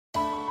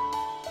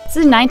It's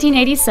a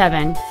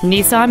 1987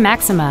 Nissan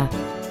Maxima.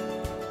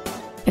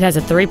 It has a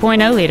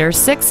 3.0-liter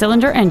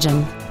 6-cylinder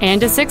engine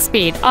and a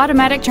 6-speed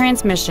automatic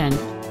transmission.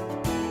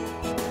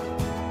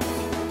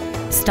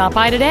 Stop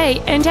by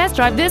today and test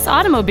drive this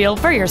automobile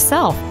for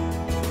yourself.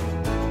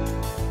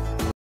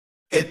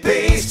 It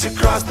pays to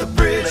cross the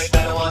bridge.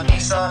 Manawa,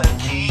 Nissan,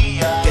 and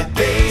Kia. It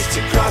pays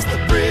to cross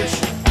the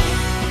bridge.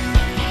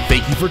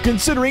 Thank you for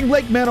considering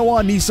Lake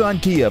Manawa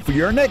Nissan Kia for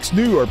your next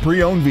new or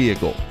pre-owned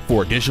vehicle.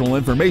 For additional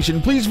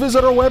information, please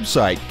visit our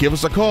website, give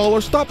us a call,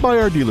 or stop by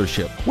our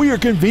dealership. We are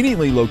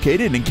conveniently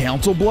located in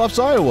Council Bluffs,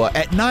 Iowa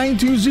at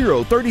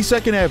 920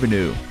 32nd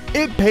Avenue.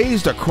 It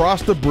pays to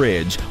cross the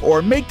bridge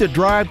or make the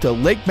drive to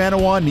Lake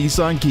Manawa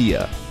Nissan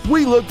Kia.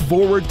 We look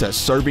forward to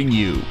serving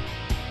you.